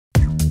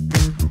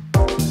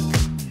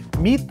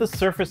Meet the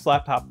Surface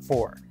Laptop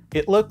 4.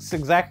 It looks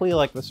exactly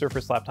like the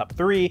Surface Laptop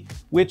 3,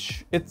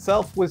 which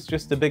itself was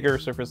just a bigger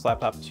Surface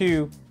Laptop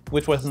 2,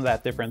 which wasn't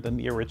that different than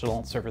the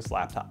original Surface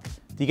Laptop.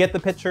 Do you get the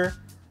picture?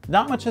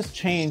 Not much has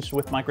changed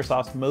with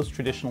Microsoft's most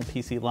traditional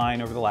PC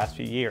line over the last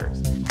few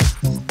years.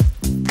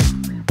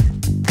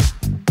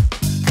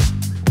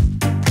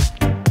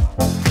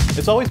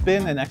 It's always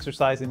been an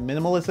exercise in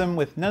minimalism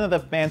with none of the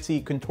fancy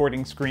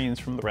contorting screens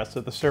from the rest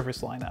of the Surface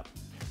lineup.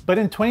 But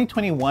in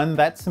 2021,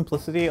 that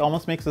simplicity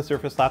almost makes the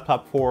Surface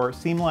Laptop 4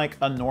 seem like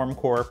a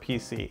norm-core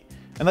PC.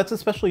 And that's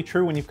especially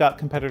true when you've got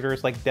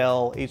competitors like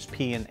Dell,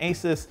 HP, and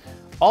Asus,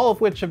 all of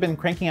which have been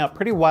cranking out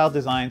pretty wild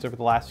designs over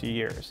the last few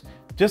years.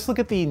 Just look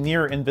at the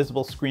near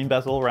invisible screen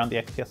bezel around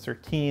the XPS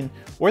 13,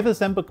 or the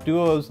ZenBook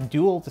Duo's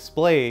dual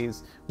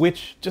displays,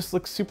 which just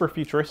looks super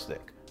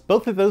futuristic.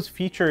 Both of those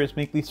features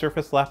make the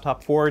Surface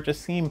Laptop 4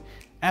 just seem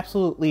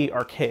absolutely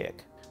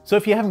archaic. So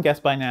if you haven't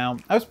guessed by now,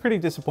 I was pretty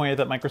disappointed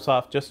that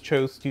Microsoft just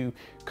chose to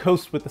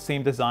coast with the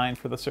same design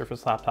for the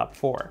Surface Laptop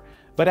 4.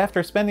 But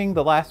after spending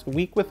the last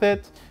week with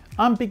it,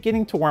 I'm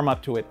beginning to warm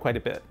up to it quite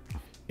a bit.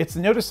 It's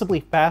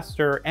noticeably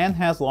faster and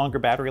has longer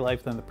battery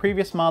life than the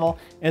previous model,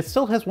 and it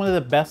still has one of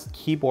the best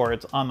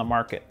keyboards on the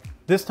market.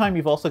 This time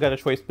you've also got a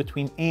choice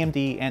between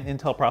AMD and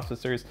Intel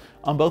processors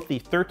on both the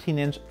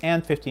 13-inch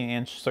and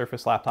 15-inch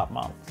Surface Laptop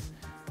models.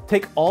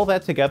 Take all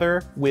that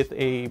together with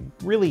a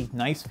really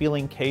nice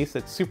feeling case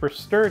that's super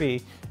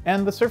sturdy,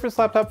 and the Surface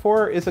Laptop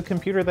 4 is a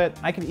computer that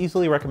I could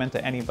easily recommend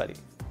to anybody.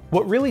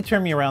 What really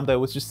turned me around though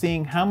was just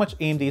seeing how much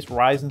AMD's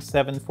Ryzen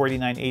 7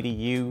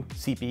 4980U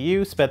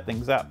CPU sped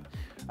things up.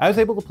 I was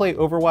able to play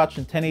Overwatch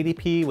in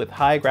 1080p with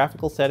high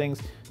graphical settings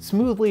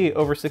smoothly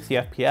over 60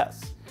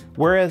 FPS,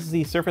 whereas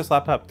the Surface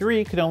Laptop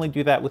 3 could only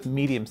do that with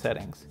medium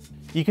settings.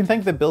 You can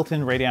thank the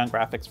built-in Radeon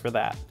graphics for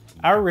that.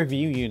 Our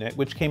review unit,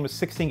 which came with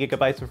 16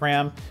 gigabytes of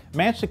RAM,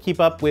 managed to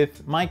keep up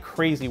with my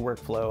crazy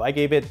workflow. I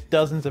gave it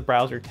dozens of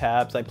browser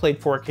tabs, I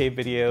played 4K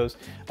videos,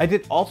 I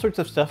did all sorts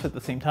of stuff at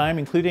the same time,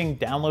 including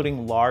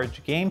downloading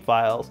large game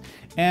files,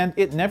 and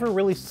it never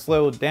really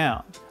slowed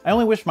down. I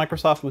only wish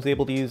Microsoft was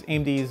able to use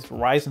AMD's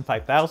Ryzen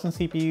 5000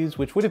 CPUs,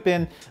 which would have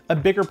been a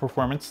bigger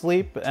performance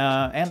leap,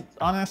 and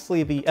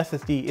honestly, the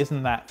SSD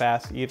isn't that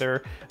fast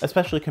either,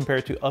 especially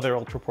compared to other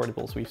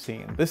ultraportables we've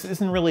seen. This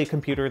isn't really a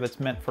computer that's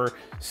meant for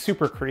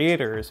super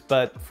creators,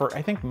 but for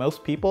I think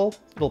most people,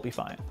 it'll be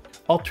fine.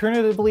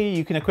 Alternatively,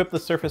 you can equip the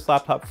Surface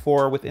Laptop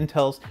 4 with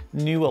Intel's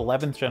new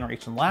 11th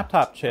generation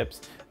laptop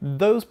chips.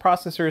 Those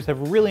processors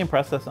have really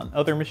impressed us on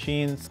other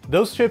machines.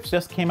 Those chips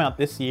just came out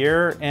this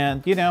year,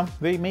 and you know,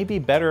 they may be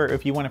better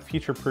if you want to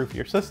future-proof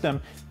your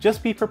system.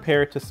 Just be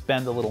prepared to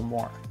spend a little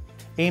more.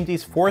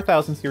 AMD's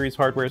 4000 series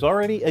hardware is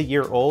already a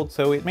year old,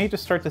 so it may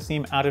just start to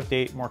seem out of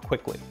date more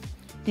quickly.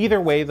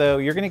 Either way though,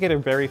 you're going to get a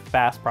very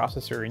fast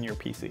processor in your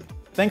PC.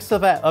 Thanks to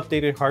that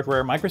updated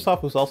hardware,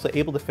 Microsoft was also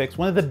able to fix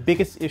one of the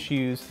biggest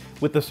issues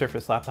with the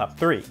Surface Laptop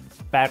 3,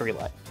 battery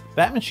life.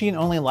 That machine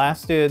only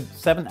lasted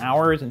 7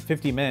 hours and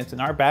 50 minutes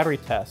in our battery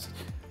test,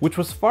 which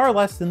was far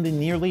less than the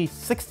nearly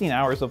 16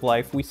 hours of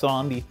life we saw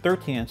on the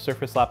 13-inch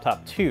Surface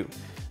Laptop 2.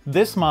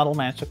 This model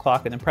managed to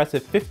clock an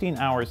impressive 15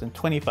 hours and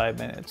 25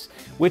 minutes,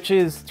 which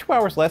is 2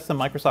 hours less than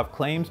Microsoft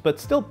claims, but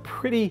still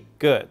pretty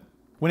good.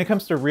 When it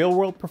comes to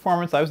real-world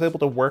performance, I was able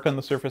to work on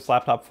the Surface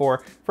Laptop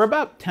 4 for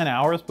about 10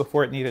 hours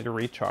before it needed a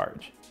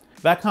recharge.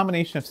 That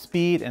combination of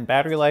speed and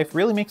battery life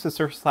really makes the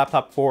Surface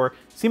Laptop 4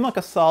 seem like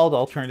a solid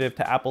alternative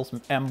to Apple's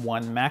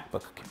M1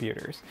 Macbook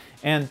computers.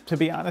 And to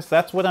be honest,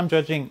 that's what I'm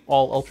judging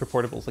all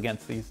ultraportables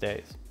against these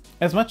days.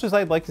 As much as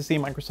I'd like to see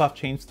Microsoft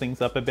change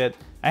things up a bit,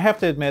 I have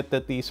to admit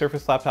that the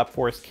Surface Laptop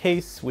 4's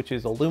case, which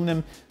is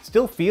aluminum,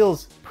 still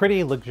feels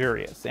pretty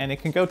luxurious, and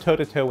it can go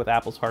toe-to-toe with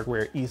Apple's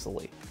hardware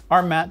easily.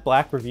 Our matte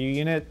black review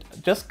unit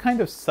just kind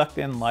of sucked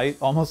in light,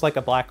 almost like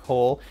a black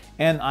hole,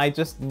 and I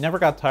just never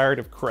got tired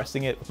of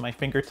caressing it with my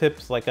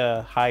fingertips like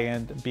a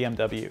high-end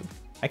BMW.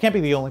 I can't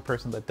be the only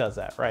person that does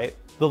that, right?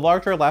 The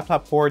larger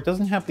Laptop 4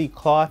 doesn't have the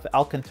cloth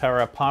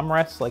Alcantara palm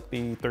rests like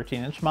the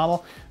 13-inch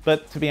model,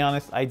 but to be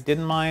honest, I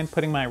didn't mind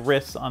putting my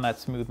wrists on that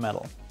smooth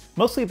metal.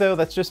 Mostly though,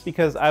 that's just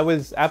because I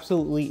was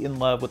absolutely in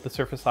love with the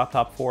Surface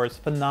Laptop 4's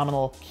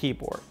phenomenal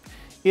keyboard.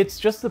 It's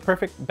just the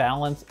perfect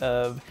balance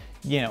of,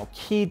 you know,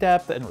 key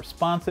depth and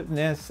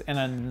responsiveness and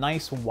a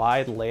nice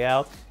wide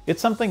layout.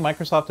 It's something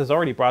Microsoft has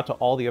already brought to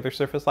all the other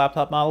Surface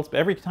Laptop models, but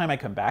every time I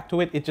come back to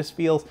it, it just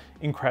feels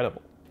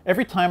incredible.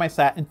 Every time I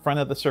sat in front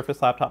of the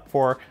Surface Laptop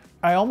 4,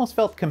 I almost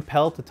felt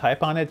compelled to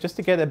type on it just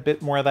to get a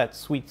bit more of that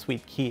sweet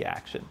key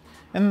action.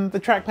 And the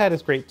trackpad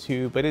is great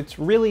too, but it's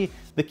really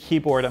the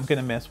keyboard I'm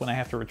gonna miss when I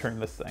have to return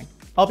this thing.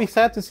 I'll be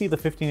sad to see the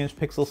 15-inch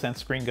Pixel Sense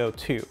screen go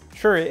too.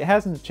 Sure, it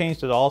hasn't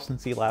changed at all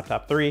since the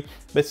Laptop 3,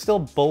 but it's still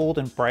bold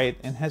and bright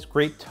and has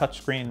great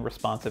touchscreen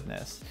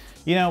responsiveness.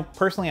 You know,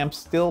 personally, I'm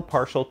still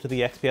partial to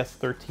the XPS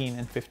 13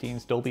 and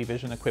 15's Dolby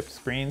Vision equipped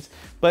screens,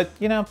 but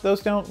you know,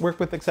 those don't work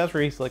with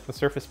accessories like the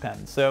Surface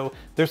Pen, so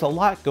there's a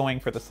lot going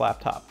for this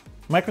laptop.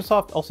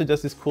 Microsoft also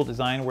does this cool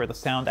design where the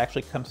sound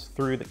actually comes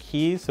through the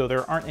keys, so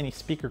there aren't any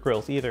speaker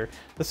grills either.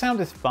 The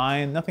sound is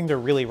fine, nothing to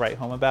really write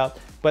home about,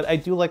 but I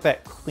do like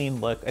that clean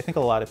look. I think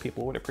a lot of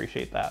people would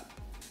appreciate that.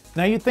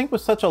 Now you'd think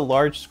with such a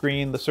large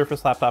screen, the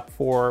Surface Laptop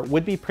 4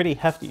 would be pretty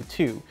hefty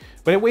too,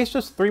 but it weighs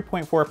just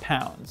 3.4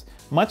 pounds,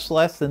 much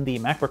less than the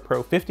MacBook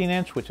Pro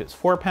 15-inch, which is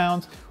 4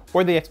 pounds,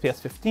 or the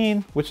XPS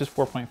 15, which is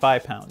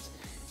 4.5 pounds.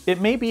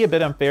 It may be a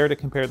bit unfair to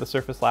compare the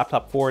Surface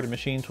Laptop 4 to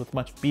machines with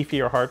much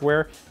beefier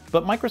hardware,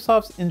 but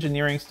Microsoft's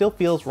engineering still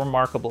feels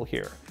remarkable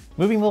here.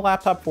 Moving the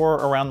Laptop 4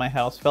 around my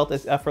house felt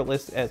as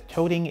effortless as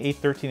toting a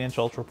 13-inch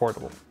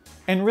ultraportable.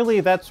 And really,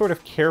 that sort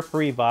of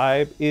carefree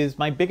vibe is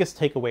my biggest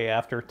takeaway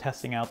after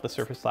testing out the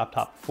Surface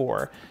Laptop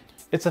 4.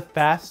 It's a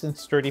fast and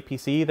sturdy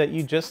PC that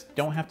you just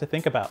don't have to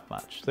think about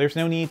much. There's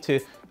no need to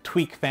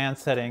tweak fan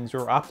settings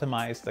or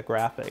optimize the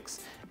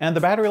graphics. And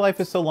the battery life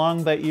is so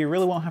long that you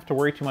really won't have to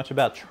worry too much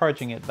about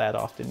charging it that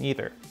often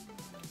either.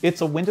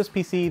 It's a Windows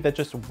PC that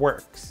just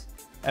works.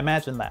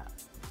 Imagine that.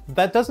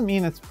 That doesn't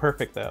mean it's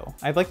perfect though.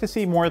 I'd like to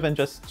see more than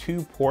just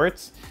 2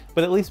 ports,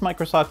 but at least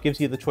Microsoft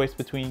gives you the choice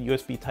between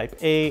USB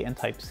Type-A and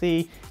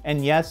Type-C,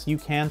 and yes, you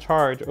can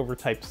charge over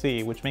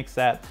Type-C, which makes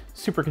that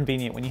super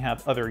convenient when you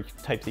have other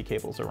Type-C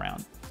cables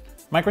around.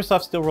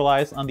 Microsoft still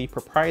relies on the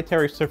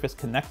proprietary Surface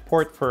Connect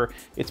port for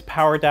its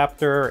power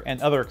adapter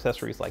and other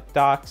accessories like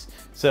docks,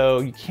 so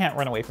you can't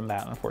run away from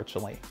that,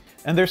 unfortunately.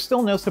 And there's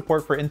still no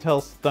support for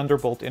Intel's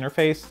Thunderbolt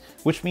interface,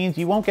 which means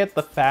you won't get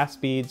the fast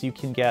speeds you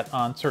can get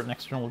on certain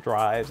external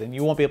drives, and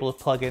you won't be able to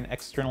plug in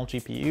external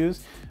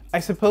GPUs.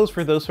 I suppose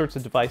for those sorts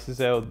of devices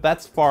though,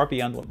 that's far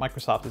beyond what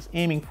Microsoft is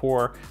aiming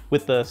for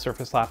with the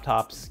Surface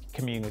Laptops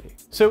community.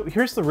 So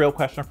here's the real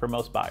question for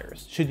most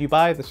buyers. Should you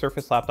buy the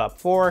Surface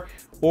Laptop 4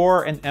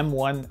 or an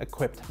M1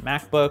 equipped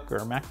MacBook or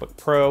MacBook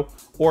Pro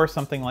or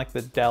something like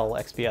the Dell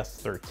XPS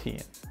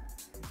 13?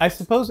 I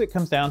suppose it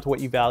comes down to what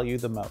you value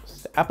the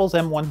most. Apple's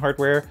M1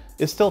 hardware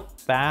is still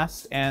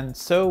fast and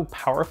so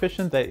power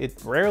efficient that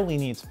it rarely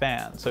needs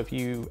fans. So if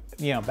you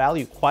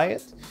value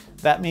quiet,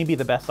 that may be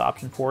the best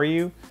option for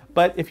you.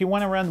 But if you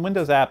want to run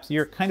Windows apps,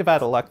 you're kind of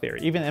out of luck there.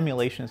 Even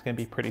emulation is going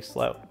to be pretty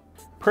slow.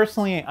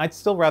 Personally, I'd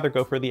still rather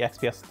go for the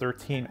XPS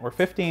 13 or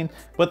 15,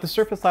 but the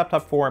Surface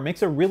Laptop 4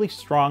 makes a really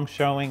strong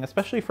showing,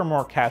 especially for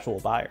more casual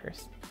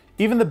buyers.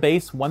 Even the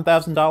base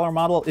 $1,000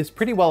 model is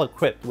pretty well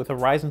equipped with a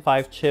Ryzen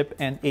 5 chip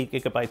and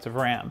 8GB of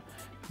RAM.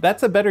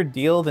 That's a better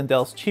deal than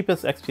Dell's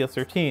cheapest XPS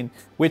 13,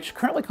 which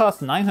currently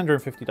costs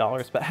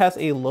 $950 but has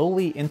a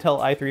lowly Intel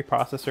i3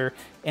 processor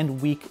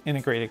and weak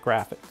integrated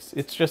graphics.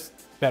 It's just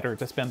better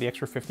to spend the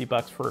extra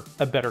 $50 for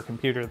a better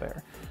computer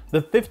there.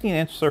 The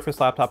 15-inch Surface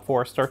Laptop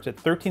 4 starts at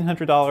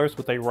 $1,300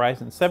 with a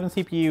Ryzen 7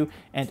 CPU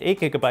and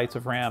 8GB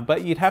of RAM,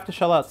 but you'd have to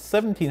shell out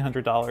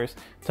 $1,700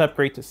 to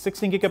upgrade to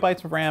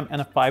 16GB of RAM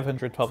and a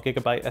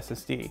 512GB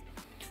SSD.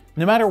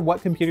 No matter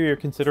what computer you're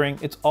considering,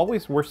 it's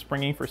always worth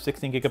springing for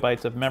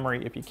 16GB of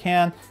memory if you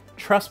can.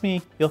 Trust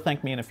me, you'll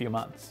thank me in a few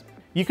months.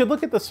 You could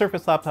look at the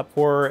Surface Laptop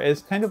 4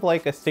 as kind of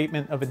like a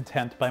statement of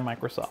intent by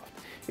Microsoft.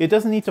 It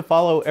doesn't need to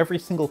follow every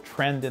single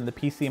trend in the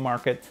PC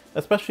market,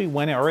 especially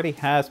when it already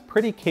has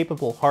pretty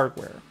capable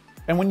hardware.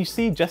 And when you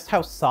see just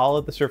how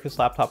solid the Surface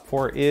Laptop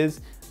 4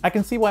 is, I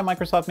can see why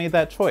Microsoft made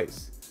that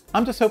choice.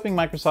 I'm just hoping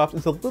Microsoft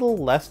is a little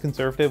less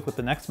conservative with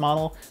the next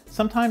model.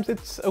 Sometimes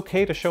it's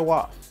okay to show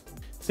off.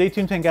 Stay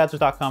tuned to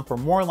Engadget.com for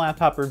more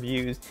laptop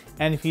reviews,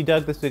 and if you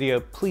dug this video,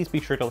 please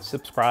be sure to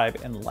subscribe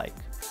and like.